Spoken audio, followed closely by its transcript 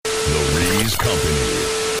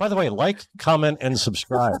By the way, like, comment, and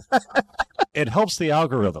subscribe. It helps the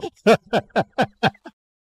algorithm.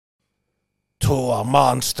 Tua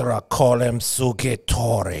monstra colem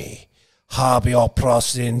sugetori. Habio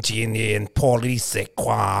prosingini in police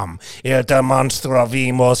quam. Il demonstra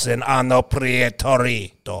vimos in anno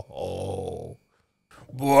prietorito.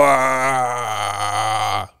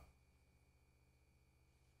 Bwah.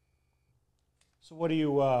 So what do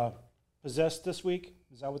you possess this week?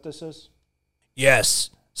 Is that what this is? Yes,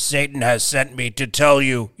 Satan has sent me to tell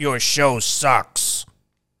you your show sucks.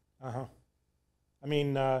 Uh-huh. I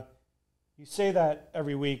mean, you say that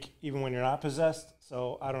every week, even when you're not possessed,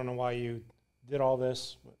 so I don't know why you did all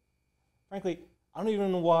this. But frankly, I don't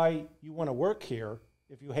even know why you want to work here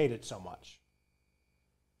if you hate it so much.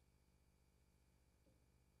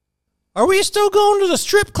 Are we still going to the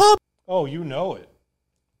strip club? Oh, you know it.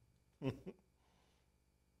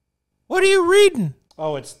 What are you reading?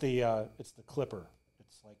 Oh, it's the Clipper.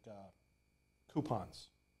 It's like coupons.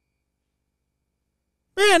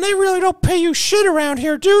 Man, they really don't pay you shit around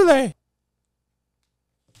here, do they?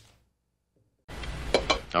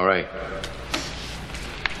 All right.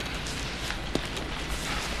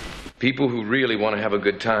 People who really want to have a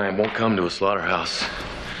good time won't come to a slaughterhouse.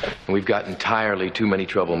 And we've got entirely too many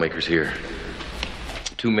troublemakers here.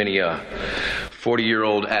 Too many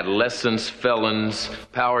 40-year-old adolescents, felons,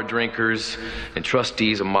 power drinkers, and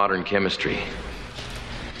trustees of modern chemistry.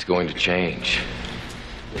 It's going to change.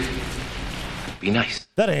 Be nice.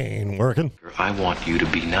 That ain't working. I want you to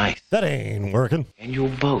be nice. That ain't working. And you'll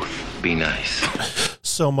both be nice.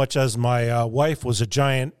 So much as my wife was a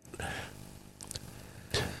giant.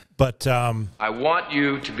 But, I want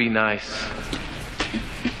you to be nice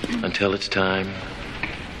until it's time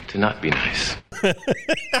to not be nice.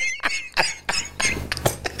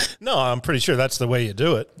 No, I'm pretty sure that's the way you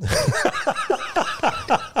do it.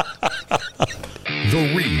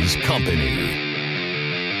 The Reese Company.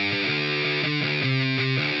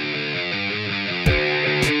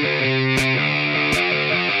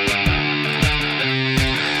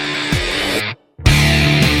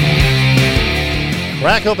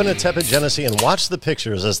 Crack open a tepid Genesee and watch the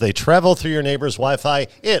pictures as they travel through your neighbor's Wi-Fi.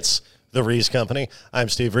 It's the Reese Company. I'm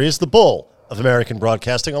Steve Reese, the bull of American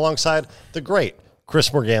broadcasting, alongside the great Chris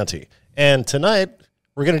Morganti. And tonight,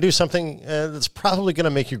 we're going to do something that's probably going to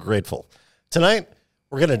make you grateful. Tonight,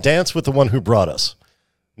 we're going to dance with the one who brought us.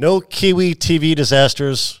 No Kiwi TV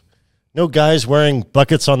disasters. No guys wearing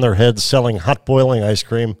buckets on their heads selling hot boiling ice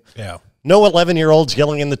cream. Yeah. No 11-year-olds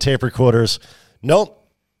yelling in the tape recorders. Nope.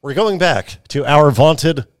 We're going back to our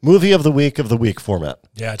vaunted movie of the week format.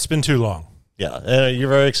 Yeah, it's been too long. Yeah. You're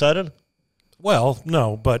very excited? Well,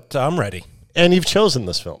 no, but I'm ready. And you've chosen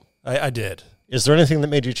this film. I did. Is there anything that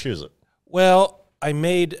made you choose it? Well, I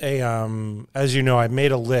made a, as you know, I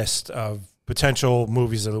made a list of potential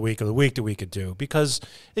movies of the week that we could do, because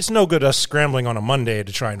it's no good us scrambling on a Monday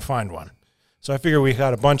to try and find one. So I figure we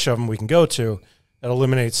got a bunch of them we can go to that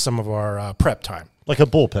eliminates some of our prep time. Like a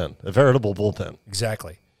bullpen, a veritable bullpen.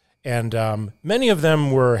 Exactly. And many of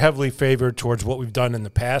them were heavily favored towards what we've done in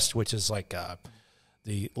the past, which is like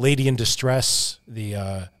the lady in distress,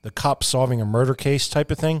 the cop solving a murder case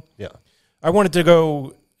type of thing. Yeah. I wanted to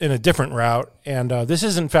go in a different route, and this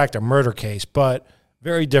is, in fact, a murder case, but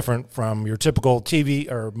very different from your typical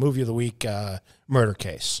TV or movie of the week murder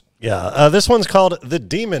case. Yeah. This one's called The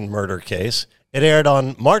Demon Murder Case. It aired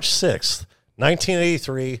on March 6th,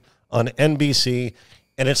 1983 on NBC,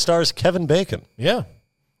 and it stars Kevin Bacon. Yeah.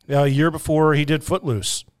 A year before he did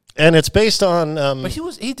Footloose. And it's based on... but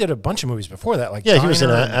he did a bunch of movies before that. Like yeah, Diner he was in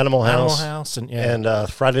Animal House. And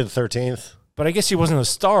Friday the 13th. But I guess he wasn't a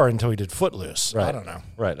star until he did Footloose. Right. I don't know.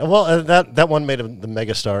 Right. Well, that one made him the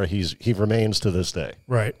megastar he remains to this day.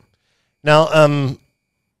 Right. Now,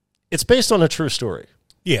 it's based on a true story.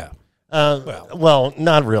 Yeah. Well,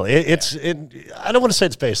 not really. I don't want to say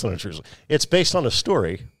it's based on a true story. It's based on a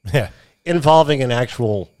story involving an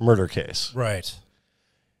actual murder case. Right.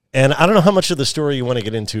 And I don't know how much of the story you want to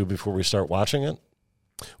get into before we start watching it.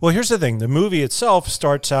 Well, here's the thing. The movie itself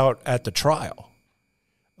starts out at the trial.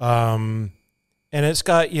 And it's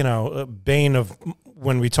got, a bane of,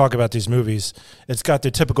 when we talk about these movies, it's got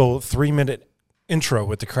the typical 3-minute intro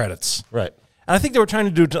with the credits. Right. And I think they were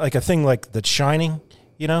trying to do like a thing like The Shining,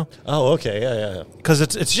 Oh, okay. Yeah. Because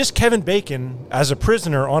it's just Kevin Bacon as a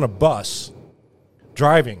prisoner on a bus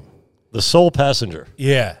driving. The sole passenger.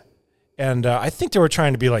 Yeah. And I think they were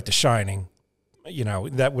trying to be like The Shining,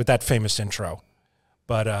 that with that famous intro.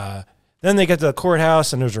 But then they get to the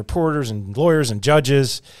courthouse, and there's reporters and lawyers and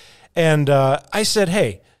judges. And I said,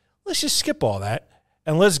 hey, let's just skip all that,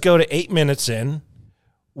 and let's go to 8 minutes in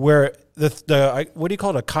where what do you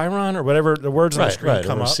call it, a chyron or whatever the words on the screen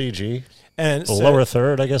come or up. CG. And the lower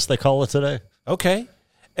third, I guess they call it today. Okay.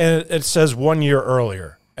 And it says 1 year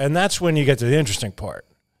earlier. And that's when you get to the interesting part.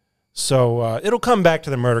 So it'll come back to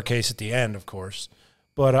the murder case at the end, of course.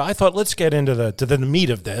 But I thought, let's get into the meat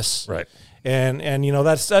of this. Right. And you know,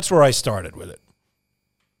 that's where I started with it.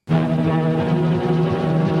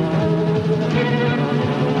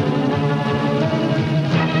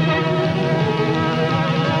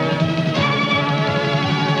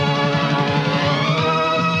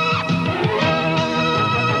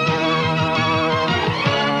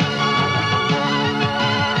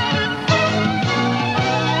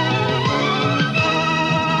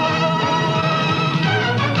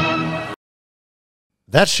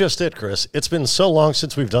 That's just it, Chris. It's been so long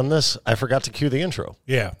since we've done this, I forgot to cue the intro.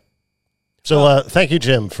 Yeah. So thank you,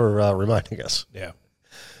 Jim, for reminding us. Yeah.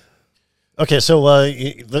 Okay, so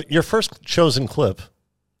your first chosen clip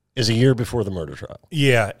is a year before the murder trial.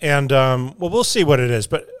 Yeah, and well, we'll see what it is.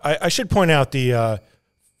 But I should point out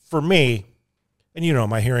for me, and you know,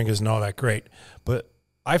 my hearing isn't all that great, but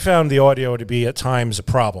I found the audio to be at times a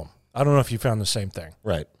problem. I don't know if you found the same thing.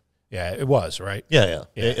 Right. Yeah, it was, right? Yeah.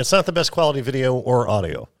 It's not the best quality video or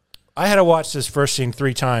audio. I had to watch this first scene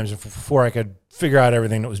 3 times before I could figure out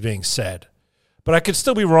everything that was being said. But I could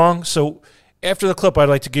still be wrong, so after the clip, I'd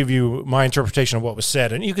like to give you my interpretation of what was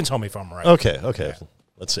said, and you can tell me if I'm right. Okay.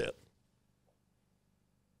 Let's see it.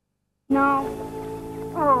 No.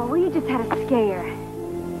 Oh, well, you just had a scare.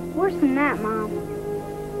 Worse than that, Mom.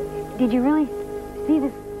 Did you really see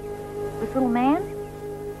this little man?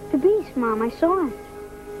 The beast, Mom. I saw him.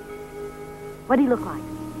 What'd he look like?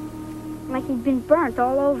 Like he'd been burnt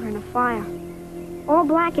all over in a fire. All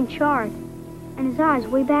black and charred. And his eyes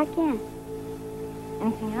way back in.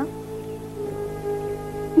 Anything else?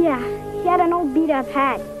 Yeah, he had an old beat-up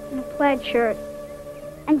hat and a plaid shirt.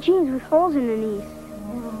 And jeans with holes in the knees.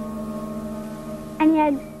 And he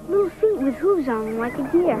had little feet with hooves on them like a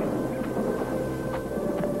deer.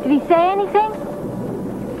 Did he say anything?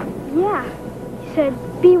 Yeah. He said,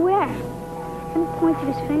 beware. And pointed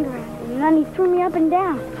his finger at me. And then he threw me up and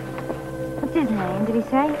down. What's his name, did he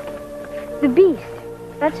say? The Beast.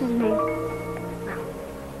 That's his name.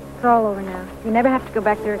 It's all over now. You never have to go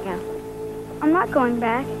back there again. I'm not going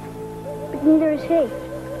back. But neither is he.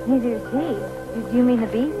 Neither is he. Do you mean the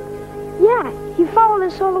Beast? Yeah, he followed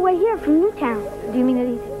us all the way here from Newtown. Do you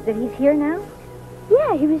mean that he's here now?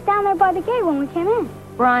 Yeah, he was down there by the gate when we came in.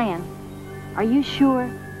 Brian, are you sure?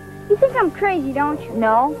 You think I'm crazy, don't you?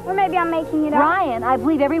 No. Or maybe I'm making it up. Brian, I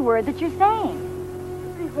believe every word that you're saying.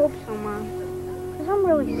 I hope so, Mom. Because I'm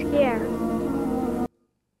really scared.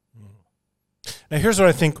 Now, here's what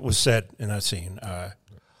I think was said in that scene.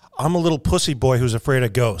 I'm a little pussy boy who's afraid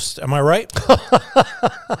of ghosts. Am I right?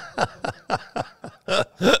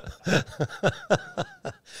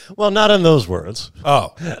 Well, not in those words.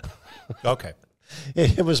 Oh, okay.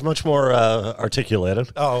 It was much more articulated.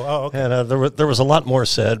 Oh, okay. And there was a lot more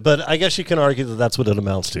said, but I guess you can argue that that's what it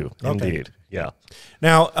amounts to. Okay. Indeed. Yeah.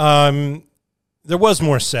 Now, there was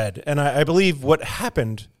more said, and I believe what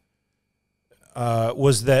happened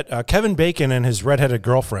was that Kevin Bacon and his redheaded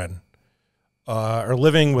girlfriend are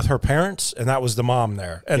living with her parents, and that was the mom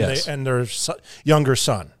there, and Yes. and their younger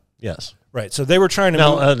son. Yes. Right. So they were trying to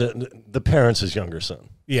Now, move. the parents' his younger son.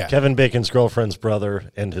 Yeah. Kevin Bacon's girlfriend's brother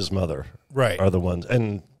and his mother Right. are the ones,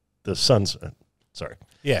 and the son's, sorry.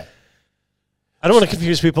 Yeah. I don't want to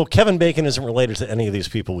confuse people. Kevin Bacon isn't related to any of these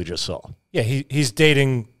people we just saw. Yeah. He's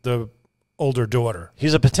dating the older daughter.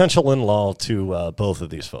 He's a potential in-law to both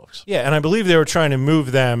of these folks. Yeah, and I believe they were trying to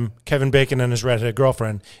move them, Kevin Bacon and his redheaded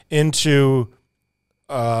girlfriend, into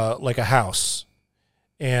like a house,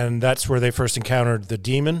 and that's where they first encountered the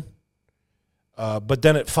demon. But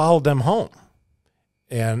then it followed them home,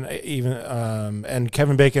 and even and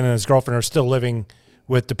Kevin Bacon and his girlfriend are still living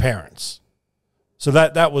with the parents. So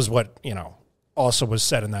that was what also was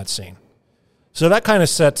said in that scene. So that kind of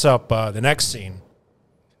sets up the next scene.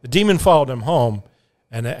 The demon followed him home,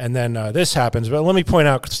 and then this happens. But let me point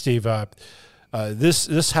out, Steve,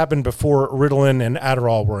 this happened before Ritalin and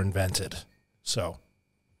Adderall were invented. So.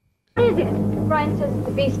 What is it? Brian says it's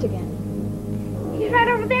the Beast again. He's right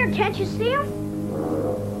over there. Can't you see him?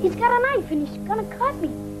 He's got a knife and he's gonna cut me.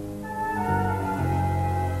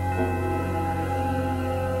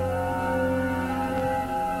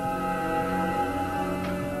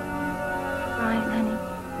 Brian, honey,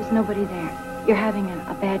 there's nobody there. You're having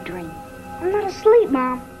a bad dream. I'm not asleep,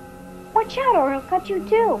 Mom. Watch out or he'll cut you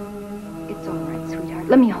too. It's all right, sweetheart.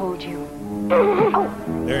 Let me hold you. Oh,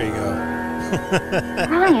 There you go.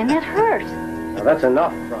 Brian, that hurt. Now that's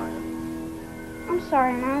enough, Brian. I'm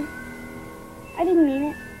sorry, Mom. I didn't mean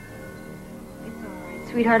it. It's all right,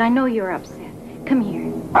 sweetheart. I know you're upset. Come here.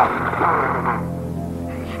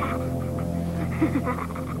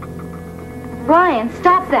 Brian,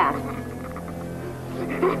 stop that.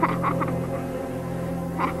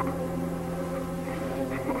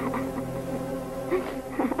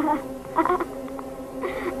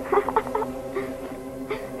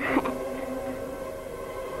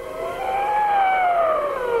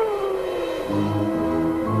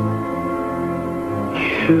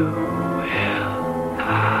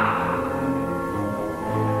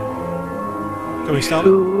 Can we stop?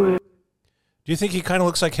 Do you think he kind of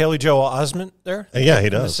looks like Haley Joel Osment there? Yeah, he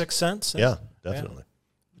In The does. Sixth Sense? Yeah, definitely.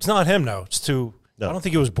 It's not him, though. It's too... No. I don't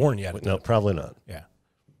think he was born yet. No, probably not. Yeah.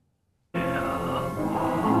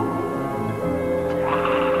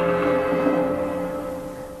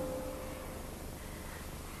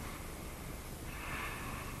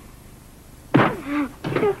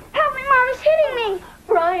 Help me, Mom. He's hitting me.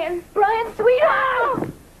 Brian, sweetheart.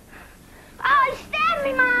 Oh, he stabbed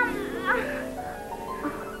me, Mom.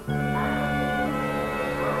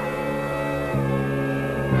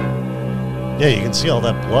 Yeah, you can see all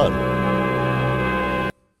that blood.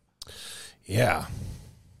 Yeah.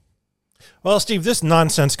 Well, Steve, this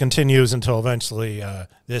nonsense continues until eventually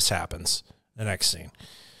this happens, the next scene.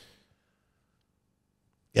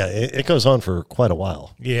 Yeah, it goes on for quite a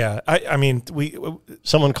while. Yeah, I mean,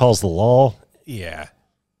 Someone calls the law. yeah.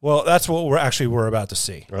 Well, that's what we're about to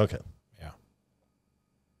see. Okay. Yeah.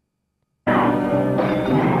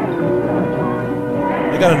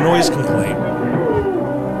 They got a noise complaint.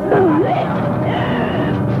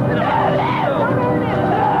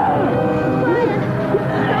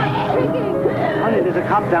 Honey, there's a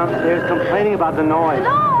cop downstairs complaining about the noise. Noise!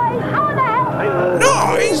 How in the hell?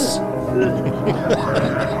 Noise!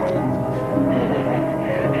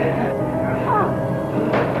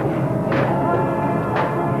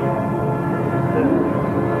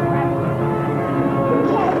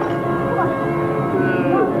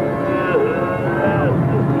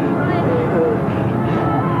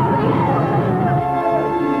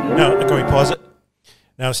 Now, can we pause it?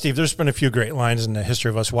 Now, Steve, there's been a few great lines in the history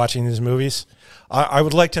of us watching these movies. I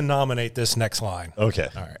would like to nominate this next line. Okay.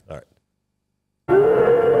 All right. All right.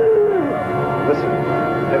 Listen,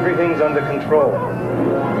 everything's under control.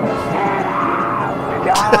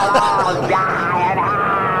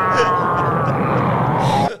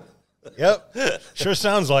 Yep. Sure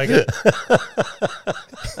sounds like it.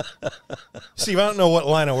 Steve, I don't know what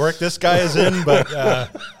line of work this guy is in, but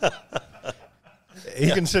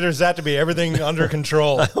he considers that to be everything under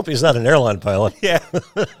control. I hope he's not an airline pilot. Yeah.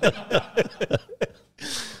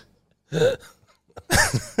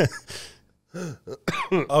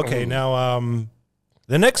 Okay, now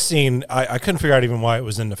the next scene, I couldn't figure out even why it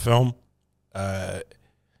was in the film.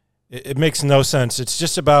 It makes no sense. It's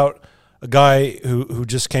just about a guy who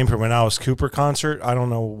just came from an Alice Cooper concert. I don't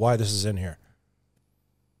know why this is in here.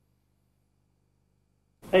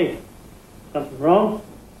 Hey, something wrong?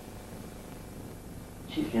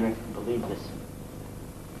 Chief, you're not going to believe this.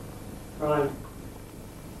 Brian,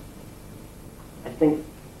 I think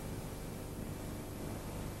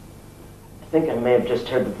I may have just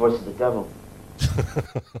heard the voice of the devil.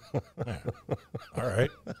 All right.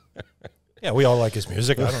 Yeah, we all like his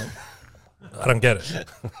music. I don't get it.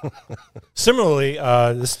 Similarly,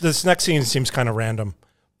 this next scene seems kind of random,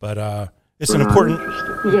 but it's an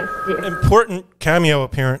important cameo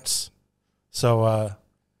appearance. So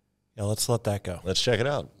yeah, let's let that go. Let's check it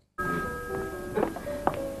out.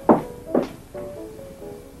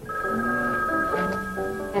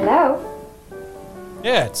 Hello?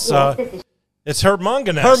 Yeah, it's Herb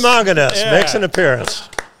Manganess. Herb Manganess Yeah. makes an appearance.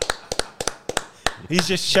 He's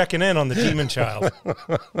just checking in on the demon child.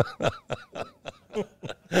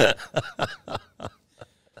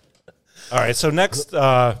 All right, so next,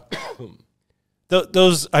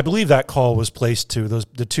 those I believe that call was placed to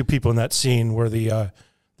the two people in that scene were the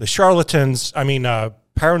charlatans. I mean,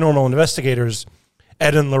 paranormal investigators,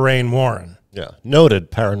 Ed and Lorraine Warren. Yeah,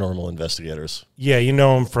 noted paranormal investigators. Yeah, you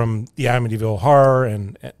know them from the Amityville Horror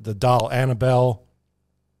and the doll Annabelle,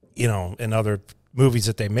 and other movies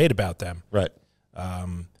that they made about them. Right.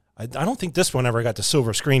 I don't think this one ever got the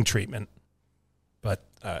silver screen treatment, but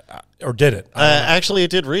or did it? Actually,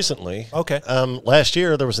 it did recently. Okay. Last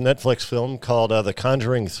year, there was a Netflix film called The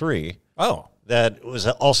Conjuring 3 Oh. that was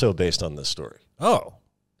also based on this story. Oh.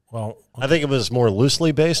 Well, I think it was more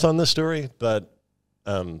loosely based on this story, but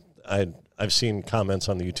I've seen comments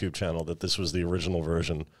on the YouTube channel that this was the original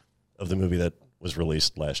version of the movie that was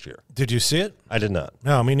released last year. did you see it? I did not.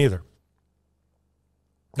 No, me neither.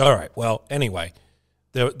 All right. Well, anyway,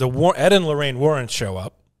 the Ed and Lorraine Warren show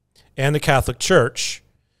up, and the Catholic Church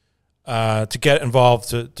to get involved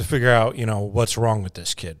to figure out, what's wrong with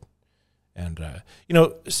this kid. And,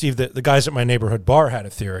 Steve, the guys at my neighborhood bar had a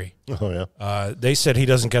theory. Oh, yeah. They said he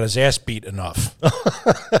doesn't get his ass beat enough.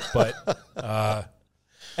 But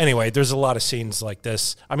anyway, there's a lot of scenes like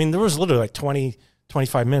this. I mean, there was literally like 20,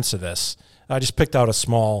 25 minutes of this. I just picked out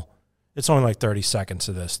it's only like 30 seconds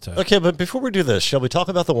of this. Okay, but before we do this, shall we talk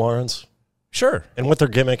about the Warrens? Sure. And what their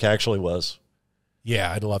gimmick actually was?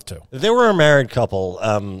 Yeah, I'd love to. They were a married couple.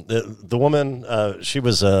 The woman, she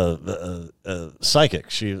was a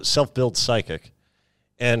psychic. She was a self-billed psychic.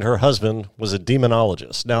 And her husband was a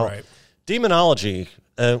demonologist. Now, demonology,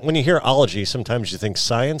 when you hear ology, sometimes you think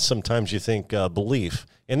science, sometimes you think belief.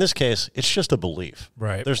 In this case, it's just a belief.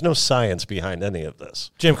 Right. There's no science behind any of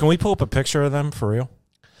this. Jim, can we pull up a picture of them for real?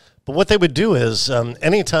 But what they would do is,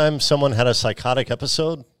 anytime someone had a psychotic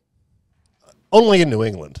episode, only in New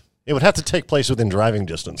England, it would have to take place within driving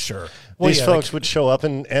distance. Sure. These folks would show up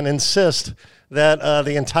and insist that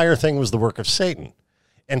the entire thing was the work of Satan.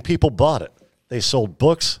 And people bought it. They sold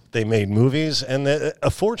books, they made movies, and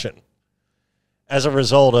a fortune. As a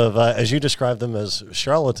result of, as you described them as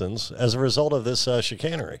charlatans, as a result of this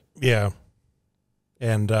chicanery. Yeah.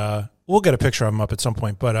 And we'll get a picture of them up at some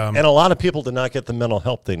point. But and a lot of people did not get the mental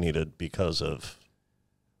help they needed because of...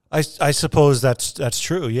 I suppose that's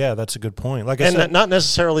true. Yeah, that's a good point. Like I said, not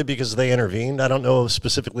necessarily because they intervened. I don't know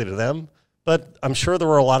specifically to them, but I'm sure there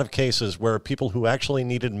were a lot of cases where people who actually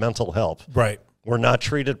needed mental help were not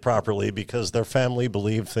treated properly because their family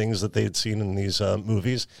believed things that they had seen in these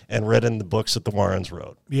movies and read in the books that the Warrens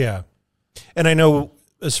wrote. Yeah, and I know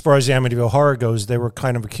as far as the Amityville Horror goes, they were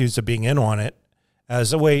kind of accused of being in on it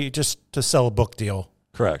as a way just to sell a book deal.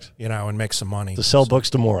 Correct. And make some money. To sell books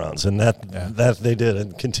to morons, and that they did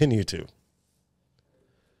and continue to.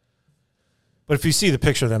 But if you see the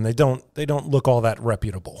picture of them, they don't look all that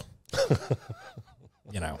reputable.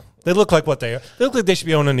 They look like what they are. They look like they should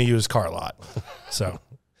be owning a used car lot. So,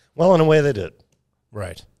 well, in a way they did.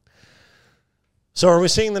 Right. So are we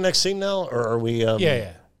seeing the next scene now, or are we...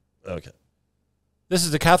 Yeah. Okay. This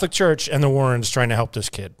is the Catholic Church and the Warrens trying to help this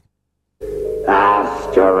kid.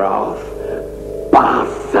 Astaroth,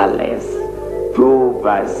 Basilis,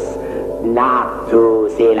 Pubis, Natu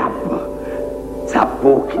Silab,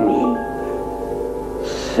 Sabukni,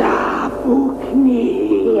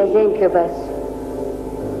 He is incubus,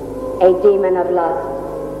 a demon of love.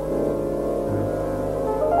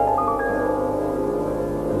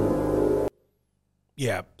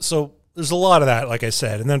 Yeah, so there's a lot of that, like I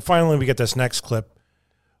said. And then finally we get this next clip,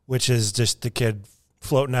 which is just the kid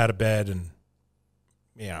floating out of bed and,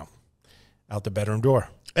 out the bedroom door.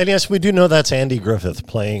 And yes, we do know that's Andy Griffith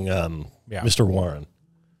playing Mr. Warren.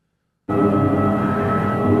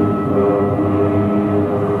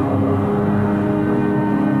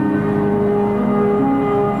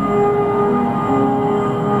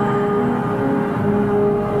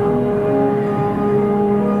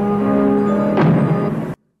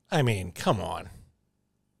 I mean, come on.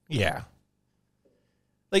 Yeah.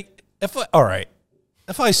 Like, if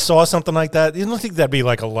I saw something like that, you don't think that'd be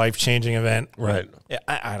like a life-changing event? Right. Yeah,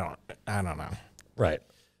 I don't know. Right.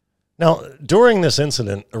 Now, during this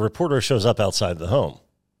incident, a reporter shows up outside the home.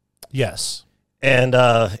 Yes. And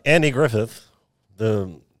Andy Griffith,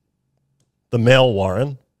 the male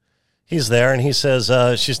Warren, he's there, and he says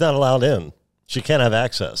she's not allowed in. She can't have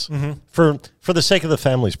access for the sake of the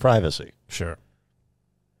family's privacy. Sure.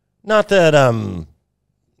 Not that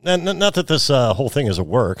not that this whole thing is a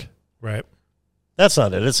work. Right. That's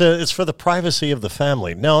not it. It's for the privacy of the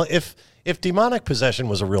family. Now, if demonic possession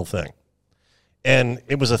was a real thing, and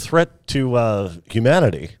it was a threat to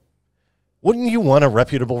humanity, wouldn't you want a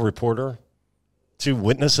reputable reporter to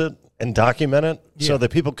witness it and document it so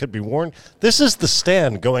that people could be warned? This is the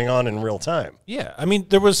stand going on in real time. Yeah. I mean,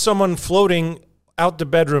 there was someone floating out the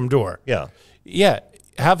bedroom door. Yeah. Yeah.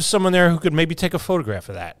 Have someone there who could maybe take a photograph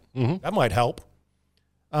of that. Mm-hmm. That might help.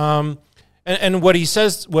 And what he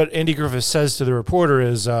says, what Andy Griffith says to the reporter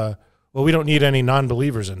is, well, we don't need any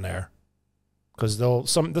non-believers in there because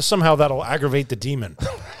somehow that'll aggravate the demon.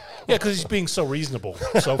 Yeah, because he's being so reasonable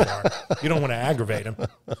so far. You don't want to aggravate him. And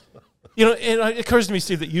it occurs to me,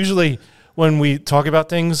 Steve, that usually when we talk about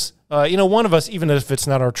things, one of us, even if it's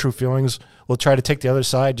not our true feelings, will try to take the other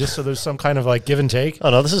side just so there's some kind of like give and take. Oh,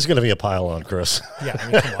 no, this is going to be a pile on, Chris. Yeah,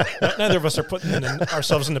 I mean, come on. Neither of us are putting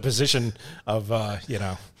ourselves in the position of, All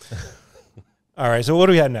right, so what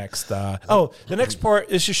do we have next? The next part,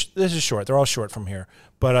 this is short. They're all short from here.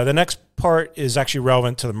 But the next part is actually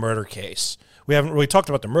relevant to the murder case. We haven't really talked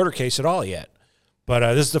about the murder case at all yet. But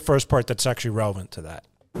this is the first part that's actually relevant to that.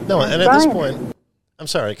 No, and at this point, I'm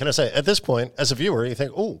sorry, can I say, at this point, as a viewer, you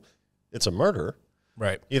think, oh, it's a murder,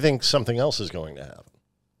 Right. you think something else is going to happen.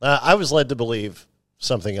 I was led to believe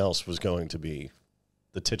something else was going to be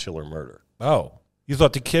the titular murder. Oh, you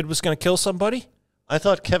thought the kid was going to kill somebody? I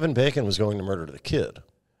thought Kevin Bacon was going to murder the kid.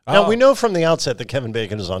 Now, we know from the outset that Kevin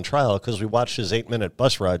Bacon is on trial because we watched his 8-minute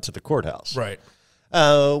bus ride to the courthouse. Right.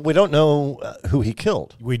 We don't know who he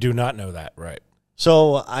killed. We do not know that, right.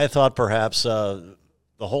 So I thought perhaps the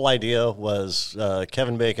whole idea was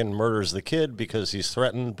Kevin Bacon murders the kid because he's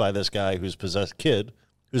threatened by this guy who's possessed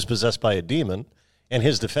by a demon, and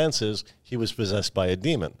his defense is he was possessed by a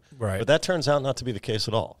demon. Right. But that turns out not to be the case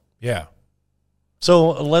at all. Yeah. So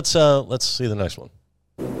let's see the next one.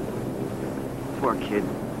 Poor kid.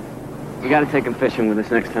 We gotta take him fishing with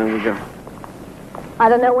us next time we go. I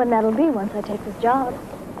don't know when that'll be once I take this job.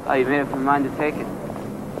 Oh, you made up your mind to take it?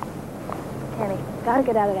 Kenny, gotta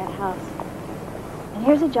get out of that house. And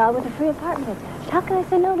here's a job with a free apartment attached. How can I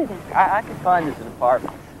say no to this? I could find us an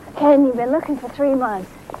apartment. Ken, you've been looking for 3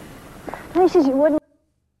 months. Places you wouldn't...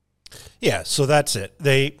 Yeah, so that's it.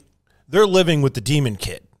 They're living with the demon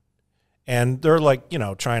kid. And they're like,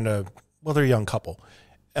 trying to, they're a young couple.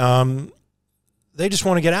 They just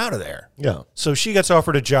want to get out of there. Yeah. So she gets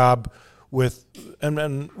offered a job with,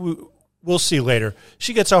 and we'll see later,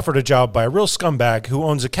 she gets offered a job by a real scumbag who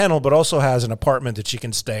owns a kennel but also has an apartment that she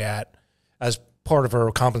can stay at as part of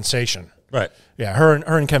her compensation. Right. Yeah, her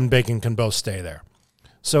and Kevin Bacon can both stay there.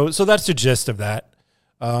 So that's the gist of that.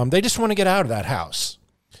 They just want to get out of that house.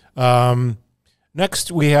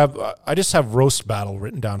 Next, we have, I just have roast battle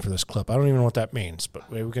written down for this clip. I don't even know what that means,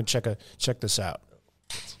 but we can check this out.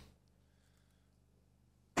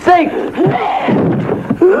 Hey,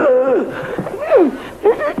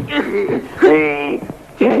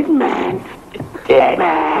 dead man. Dead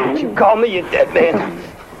man. You call me a dead man.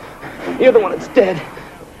 You're the one that's dead.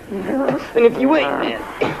 And if you ain't, man,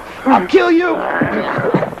 I'll kill you.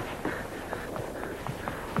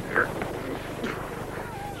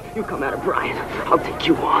 You come out of Brian. I'll take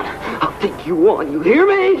you on. I'll take you on. You hear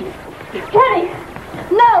me? Kenny!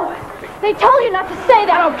 No! They told you not to say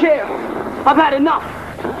that! I don't care. I've had enough.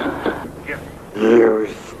 You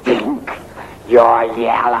stink. Your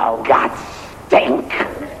yellow guts stink.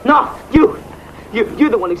 No, you're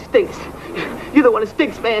the one who stinks. You're the one who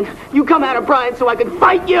stinks, man. You come out of Brian so I can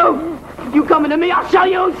fight you. You coming to me, I'll show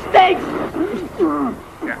you who stinks.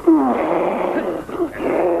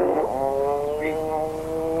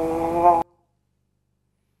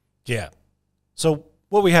 Yeah. So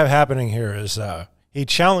what we have happening here is he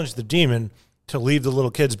challenged the demon to leave the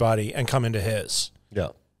little kid's body and come into his.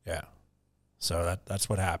 Yeah. Yeah. So that's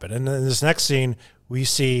what happened. And in this next scene, we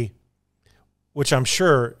see, which I'm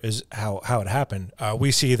sure is how it happened,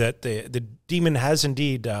 we see that the demon has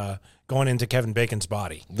indeed gone into Kevin Bacon's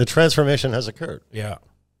body. The transformation has occurred. Yeah.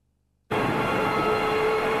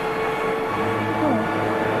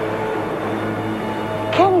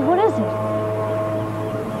 Kenny, what is it?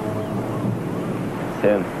 It's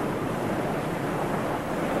him.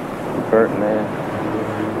 Bert, man.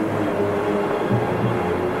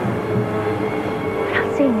 I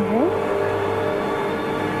don't see anything.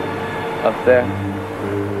 Up there.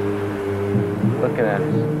 Looking at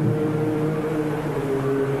us.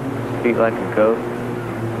 Feet like a goat.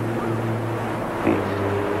 Feet.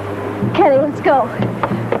 Kenny, let's go.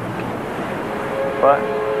 What?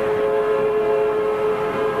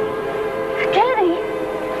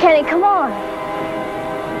 Kenny, come on.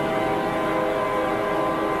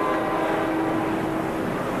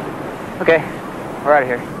 Okay, we're out of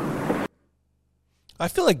here. I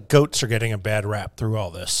feel like goats are getting a bad rap through all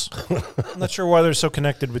this. I'm not sure why they're so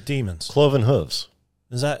connected with demons. Cloven hooves.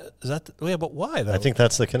 Is that yeah, but why though? I think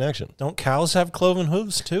that's the connection. Don't cows have cloven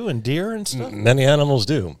hooves too, and deer and stuff? Many animals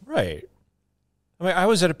do. Right. I mean, I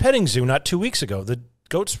was at a petting zoo not 2 weeks ago. The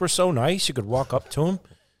goats were so nice. You could walk up to them,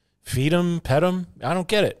 feed them, pet them. I don't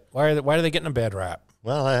get it. Why are they getting a bad rap?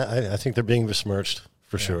 Well, I think they're being besmirched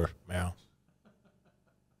for sure. Yeah.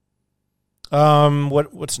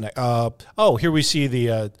 What's next? Here we see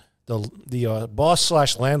the boss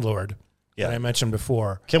 / landlord that I mentioned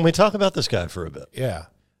before. Can we talk about this guy for a bit? Yeah.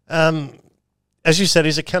 As you said,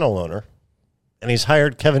 he's a kennel owner, and he's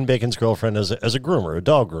hired Kevin Bacon's girlfriend as a groomer, a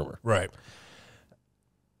dog groomer. Right.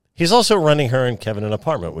 He's also renting her and Kevin an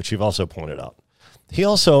apartment, which you've also pointed out. He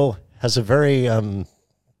also has a very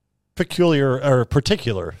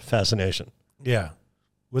particular fascination. Yeah.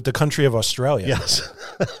 With the country of Australia. Yes.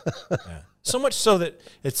 Yeah. So much so that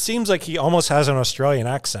it seems like he almost has an Australian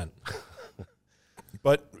accent.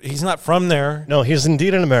 But he's not from there. No, he's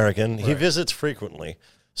indeed an American. Right. He visits frequently.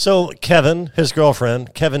 So Kevin, his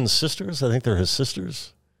girlfriend, Kevin's sisters, I think they're his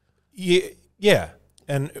sisters. Yeah.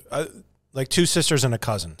 And like two sisters and a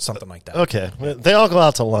cousin, something like that. Okay. They all go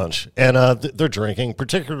out to lunch, and they're drinking,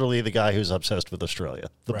 particularly the guy who's obsessed with Australia,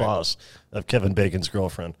 the boss of Kevin Bacon's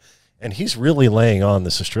girlfriend. And he's really laying on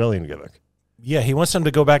this Australian gimmick. Yeah, he wants them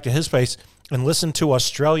to go back to his place and listen to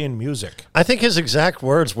Australian music. I think his exact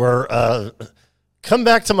words were, come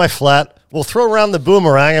back to my flat, we'll throw around the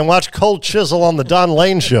boomerang and watch Cold Chisel on the Don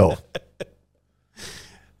Lane show.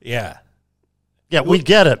 Yeah. Yeah, we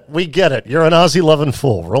get it. We get it. You're an Aussie-loving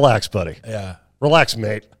fool. Relax, buddy. Yeah. Relax,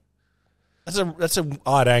 mate. That's an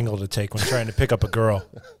odd angle to take when trying to pick up a girl.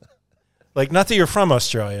 Like, not that you're from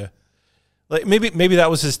Australia. Like maybe that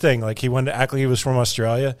was his thing. Like he wanted to act like he was from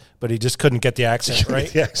Australia, but he just couldn't get the accent right.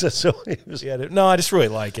 The accent, so he was. Yeah, no, I just really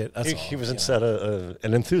like it. That's He was instead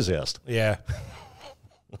an enthusiast. Yeah.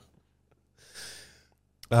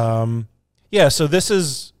 Yeah. So this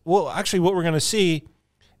is actually, what we're going to see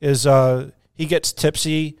is he gets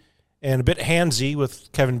tipsy and a bit handsy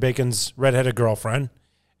with Kevin Bacon's redheaded girlfriend,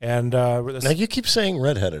 and now you keep saying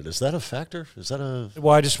redheaded. Is that a factor? Is that a?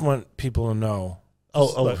 Well, I just want people to know.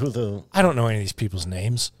 Who I don't know any of these people's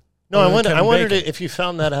names. No, I wondered if you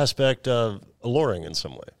found that aspect alluring in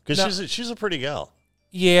some way, because she's a pretty gal.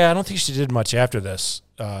 Yeah, I don't think she did much after this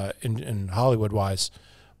in Hollywood wise,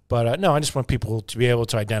 but no, I just want people to be able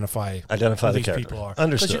to identify who the these character. people are.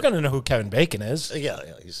 Understood. Because you're going to know who Kevin Bacon is. Yeah,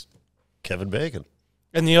 he's Kevin Bacon.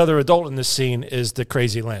 And the other adult in this scene is the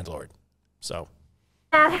crazy landlord. So.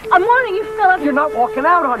 I'm warning you, Philip. You're not walking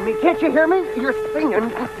out on me. Can't you hear me? You're singing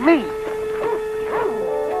me.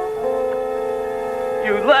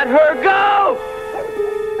 You let her go!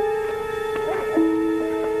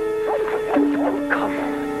 Come on,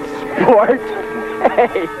 Sport.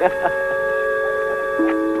 Hey.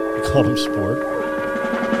 You called him Sport?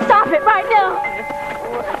 Stop it right now.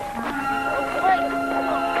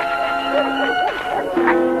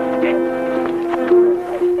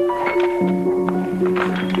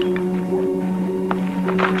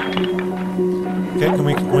 Okay,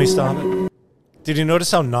 can we stop it? Did you notice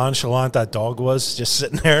how nonchalant that dog was, just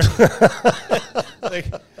sitting there?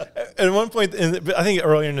 Like, at one point, I think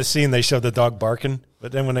earlier in the scene, they showed the dog barking,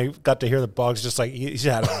 but then when they got to hear the dog's just like, he's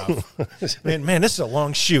had enough. man, this is a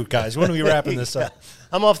long shoot, guys. When are we wrapping this up?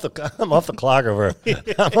 I'm off the clock over.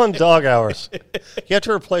 I'm on dog hours. You have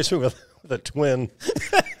to replace me with a twin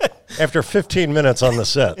after 15 minutes on the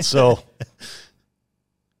set. So.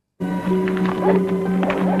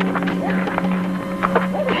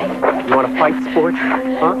 You want to fight, Sport?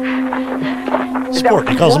 Huh? Sport.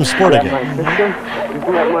 He calls him Sport again.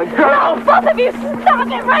 No, both of you, stop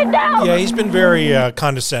it right now. Yeah, he's been very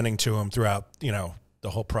condescending to him throughout, the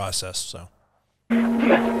whole process. So.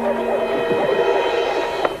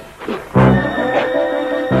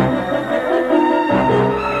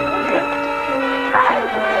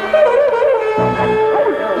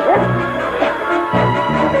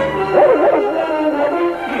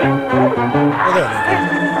 Well, there they go.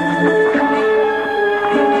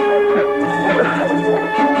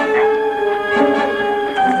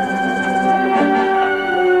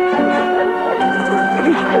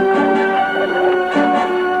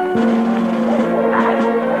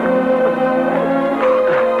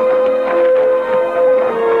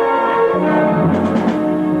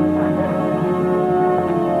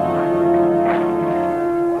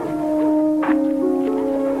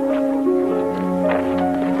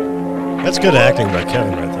 That's good acting by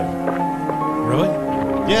Kevin right there. Really?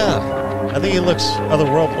 Yeah. I think he looks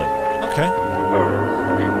otherworldly. Okay.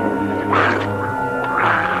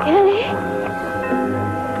 Ellie?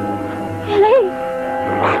 Ellie?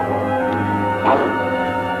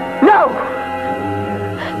 No!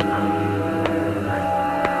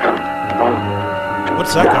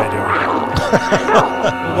 What's that guy doing?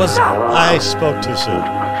 What was that? I spoke too soon.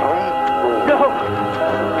 No!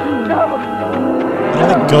 I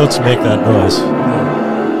don't think goats make that noise. I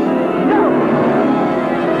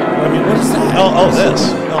mean, what is that? Oh, this.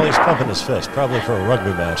 Oh, he's pumping his fist, probably for a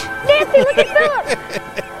rugby match. Nancy, look at Philip.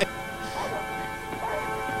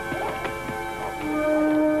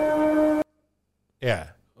 Yeah.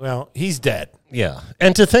 Well, he's dead. Yeah.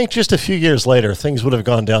 And to think just a few years later, things would have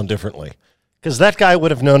gone down differently. Because that guy would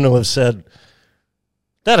have known to have said,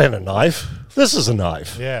 that ain't a knife. This is a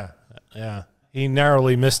knife. Yeah. Yeah. He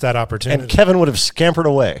narrowly missed that opportunity. And Kevin would have scampered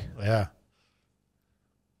away. Yeah.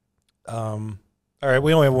 All right,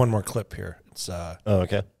 we only have one more clip here. It's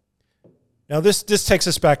okay. Now this takes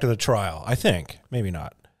us back to the trial, I think. Maybe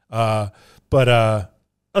not. But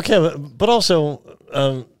okay, but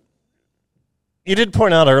also you did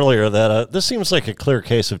point out earlier that this seems like a clear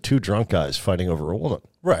case of two drunk guys fighting over a woman.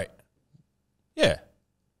 Right. Yeah.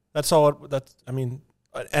 That's all.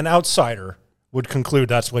 An outsider would conclude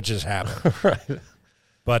that's what just happened. Right.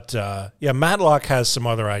 But, Matlock has some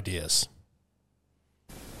other ideas.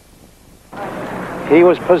 He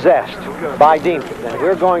was possessed by demons, and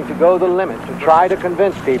we're going to go the limit to try to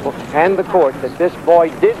convince people and the court that this boy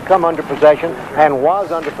did come under possession and was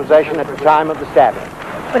under possession at the time of the stabbing.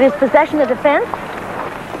 But is possession a defense?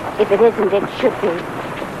 If it isn't, it should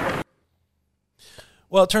be.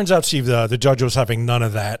 Well, it turns out, Steve, the judge was having none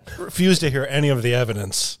of that, refused to hear any of the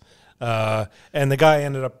evidence. And the guy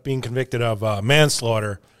ended up being convicted of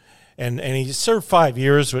manslaughter. And he served 5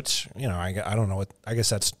 years, which, I don't know. I guess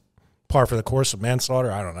that's par for the course of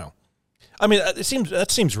manslaughter. I don't know. I mean,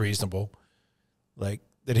 that seems reasonable. Like,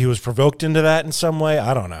 that he was provoked into that in some way.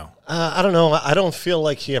 I don't know. I don't know. I don't feel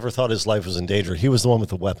like he ever thought his life was in danger. He was the one with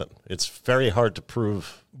the weapon. It's very hard to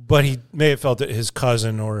prove. But he may have felt that his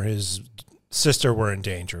cousin or his sister were in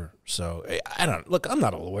danger. So, I don't... Look, I'm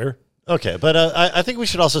not a lawyer. Okay, but I think we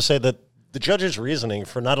should also say that the judge's reasoning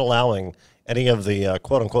for not allowing any of the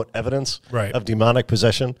quote-unquote evidence of demonic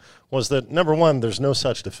possession was that, number one, there's no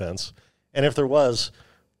such defense. And if there was,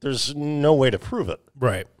 there's no way to prove it.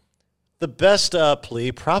 Right. The best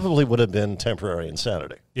plea probably would have been temporary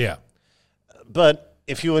insanity. Yeah. But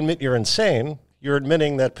if you admit you're insane, you're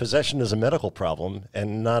admitting that possession is a medical problem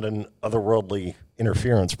and not an otherworldly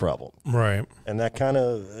interference problem. Right. And that kind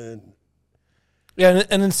of... Yeah,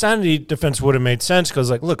 an insanity defense would have made sense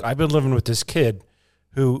because, like, look, I've been living with this kid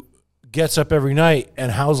who gets up every night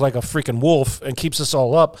and howls like a freaking wolf and keeps us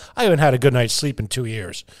all up. I haven't had a good night's sleep in 2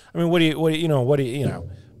 years. I mean, what do you?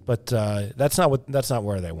 But that's not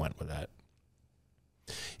where they went with that.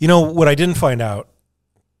 You know what I didn't find out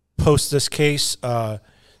post this case?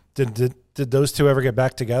 Did those two ever get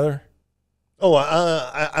back together? Oh,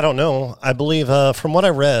 I don't know. I believe from what I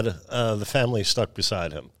read, the family stuck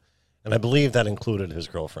beside him. And I believe that included his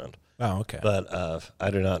girlfriend. Oh, okay. But I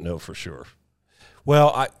do not know for sure.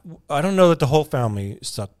 Well, I don't know that the whole family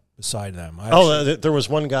stuck beside them. There was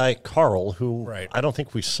one guy, Carl, who I don't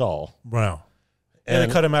think we saw. Wow. And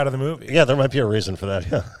they cut him out of the movie. Yeah, there might be a reason for that.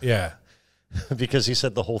 Yeah. Yeah. Because he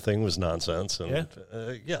said the whole thing was nonsense. And,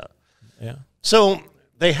 yeah. So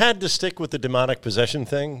they had to stick with the demonic possession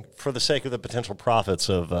thing for the sake of the potential profits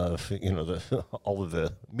of all of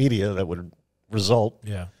the media that would result.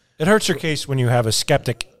 Yeah. It hurts your case when you have a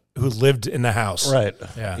skeptic who lived in the house. Right.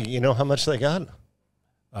 Yeah. You know how much they got?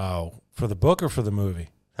 Oh, for the book or for the movie?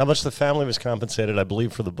 How much the family was compensated, I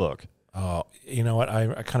believe, for the book. Oh, you know what? I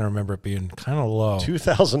kind of remember it being kind of low.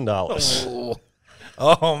 $2,000.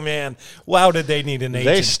 Oh, man. Wow, did they need an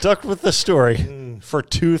agent? They stuck with the story for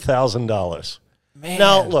 $2,000. Man.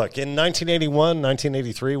 Now, look, in 1981,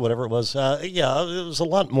 1983, whatever it was, it was a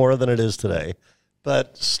lot more than it is today.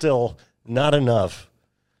 But still, not enough.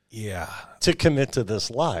 Yeah. To commit to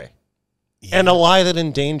this lie. Yeah. And a lie that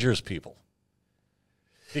endangers people.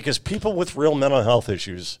 Because people with real mental health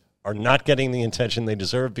issues are not getting the attention they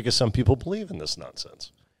deserve because some people believe in this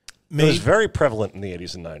nonsense. It was very prevalent in the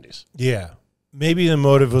 80s and 90s. Yeah. Maybe the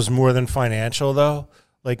motive was more than financial, though.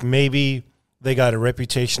 Like, maybe they got a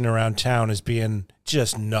reputation around town as being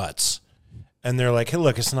just nuts. And they're like, hey,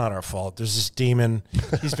 look, it's not our fault. There's this demon.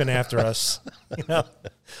 He's been after us. You know,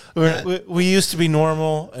 we used to be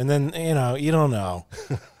normal, and then, you don't know.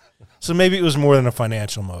 So maybe it was more than a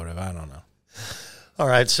financial motive. I don't know. All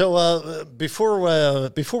right. So before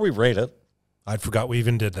we rate it, I forgot we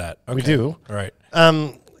even did that. Okay. We do. All right.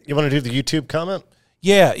 You want to do the YouTube comment?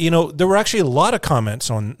 Yeah. There were actually a lot of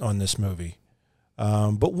comments on this movie,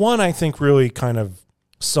 but one I think really kind of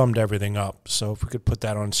summed everything up. So if we could put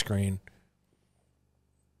that on screen.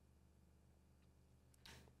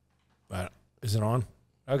 Is it on?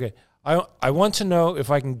 Okay. I want to know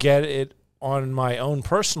if I can get it on my own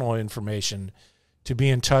personal information to be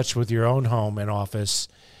in touch with your own home and office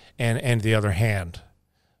and the other hand.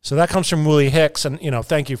 So that comes from Willie Hicks, and,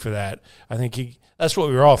 thank you for that. I think that's what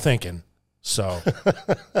we were all thinking. So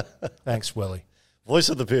thanks, Willie. Voice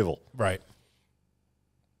of the people. Right.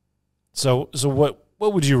 So what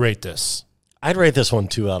would you rate this? I'd rate this one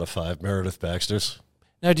 2 out of 5, Meredith Baxter's.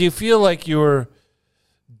 Now, do you feel like your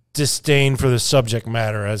disdain for the subject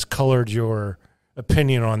matter has colored your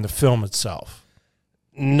opinion on the film itself?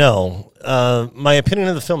 No. My opinion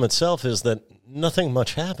of the film itself is that nothing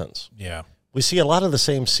much happens. Yeah. We see a lot of the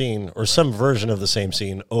same scene or some version of the same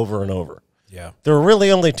scene over and over. Yeah. There are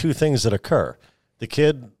really only 2 things that occur. The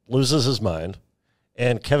kid loses his mind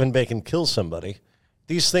and Kevin Bacon kills somebody.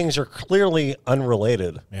 These things are clearly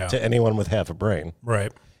unrelated to anyone with half a brain.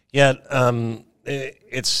 Right. Yet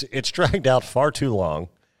it's dragged out far too long.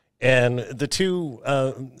 And the two,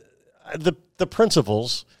 the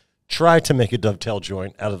principals try to make a dovetail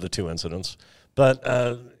joint out of the 2 incidents, but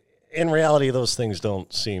in reality, those things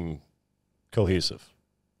don't seem cohesive.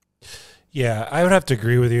 Yeah, I would have to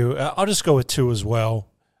agree with you. I'll just go with 2 as well.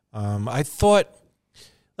 I thought,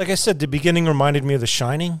 like I said, the beginning reminded me of The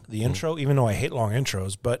Shining, the intro, even though I hate long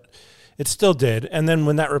intros, but it still did. And then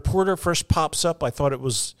when that reporter first pops up, I thought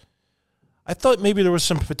maybe there was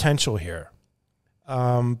some potential here.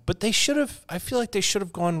 But they should have, I feel like they should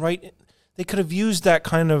have gone right. They could have used that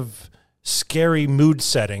kind of scary mood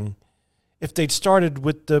setting if they'd started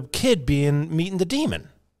with the kid meeting the demon,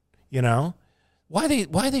 you know? Why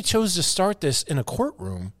they chose to start this in a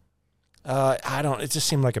courtroom, it just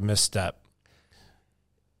seemed like a misstep.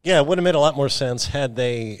 Yeah, it would have made a lot more sense had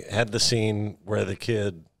they had the scene where the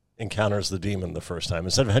kid encounters the demon the first time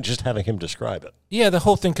instead of just having him describe it. Yeah, the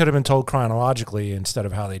whole thing could have been told chronologically instead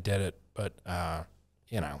of how they did it. But, I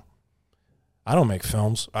don't make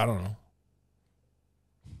films. I don't know.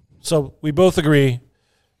 So we both agree,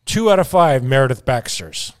 2 out of 5 Meredith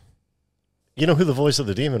Baxters. You know who the voice of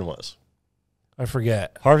the demon was? I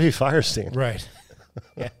forget. Harvey Fierstein. Right.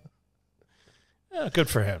 Yeah. Good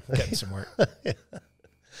for him, getting some work. Yeah.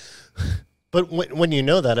 But when you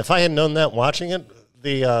know that, if I had known that watching it,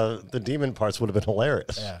 the demon parts would have been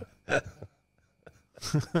hilarious. Yeah.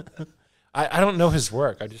 I don't know his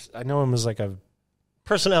work. I know him as like a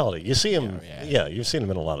personality. You see him. Yeah, you've seen him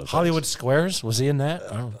in a lot of Hollywood things. Squares. Was he in that?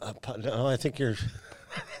 No, I think you're.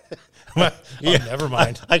 Never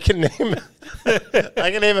mind. I can name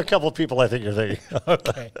a couple of people I think you're thinking.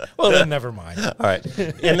 Okay. Well, then never mind. All right.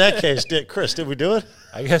 In that case, Chris, did we do it?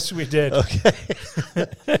 I guess we did. Okay.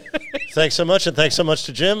 Thanks so much, and thanks so much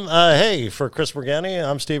to Jim. Hey, for Chris Morgani,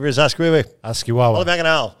 I'm Steve Rees. Askiwiwi. Askiwawa. All back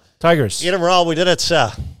now. Tigers. Ian and Raul, we did it.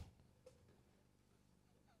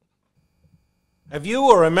 Have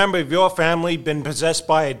you or a member of your family been possessed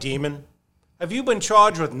by a demon? Have you been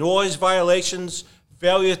charged with noise violations,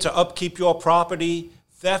 failure to upkeep your property,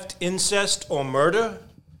 theft, incest, or murder?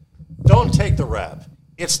 Don't take the rap.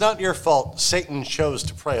 It's not your fault Satan chose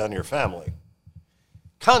to prey on your family.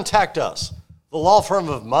 Contact us, the law firm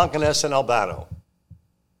of Moncanes and Albano.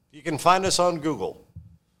 You can find us on Google.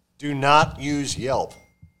 Do not use Yelp.